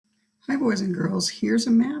Hi, boys and girls. Here's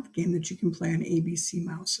a math game that you can play on ABC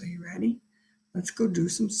Mouse. Are you ready? Let's go do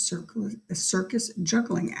some circus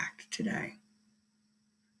juggling act today.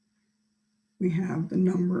 We have the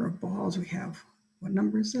number of balls. We have, what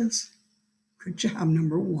number is this? Good job,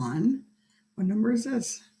 number 1. What number is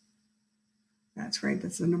this? That's right,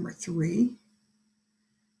 that's the number 3.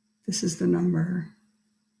 This is the number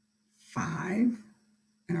 5.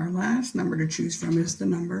 And our last number to choose from is the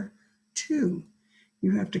number 2.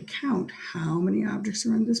 You have to count how many objects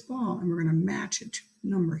are in this ball, and we're going to match it to the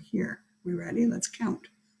number here. We ready? Let's count.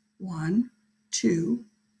 1, 2,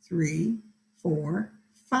 3, 4,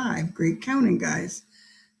 5. Great counting, guys.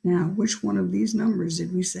 Now, which one of these numbers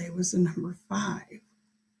did we say was the number 5?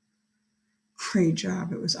 Great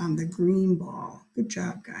job. It was on the green ball. Good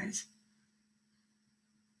job, guys.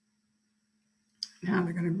 Now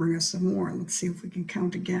they're going to bring us some more. Let's see if we can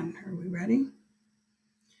count again. Are we ready?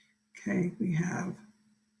 Okay, we have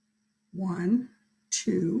 1,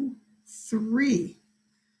 2, 3.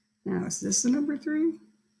 Now, is this the number 3?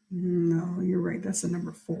 No, you're right. That's the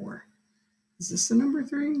number 4. Is this the number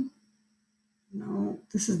 3? No,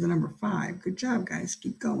 this is the number 5. Good job, guys.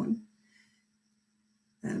 Keep going.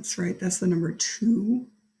 That's right. That's the number 2.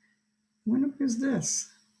 What number is this?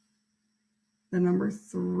 The number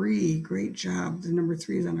 3. Great job. The number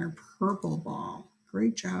 3 is on our purple ball.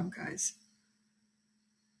 Great job, guys.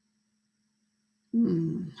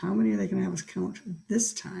 How many are they going to have us count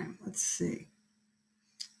this time? Let's see.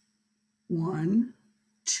 1,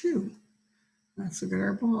 2. Let's look at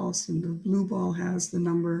our balls. And the blue ball has the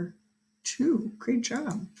number 2. Great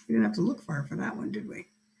job. We didn't have to look far for that one, did we?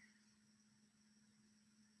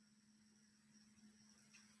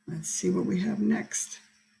 Let's see what we have next.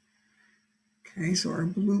 Okay, so our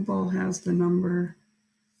blue ball has the number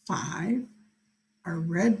 5. Our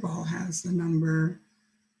red ball has the number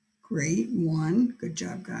 1. Good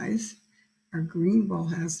job, guys. Our green ball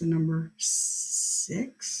has the number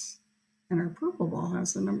 6. And our purple ball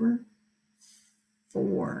has the number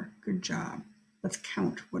 4. Good job. Let's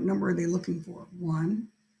count. What number are they looking for? 1,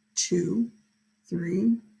 2,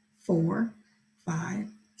 3, 4, 5,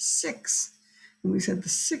 6. And we said the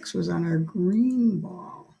 6 was on our green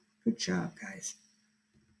ball. Good job, guys.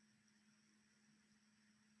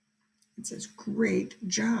 It says, great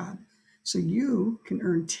job. So you can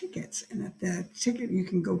earn tickets, and at that ticket, you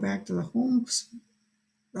can go back to the home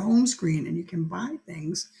screen, and you can buy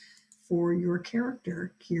things for your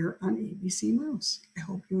character here on ABC Mouse. I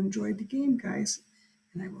hope you enjoyed the game, guys,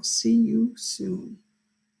 and I will see you soon.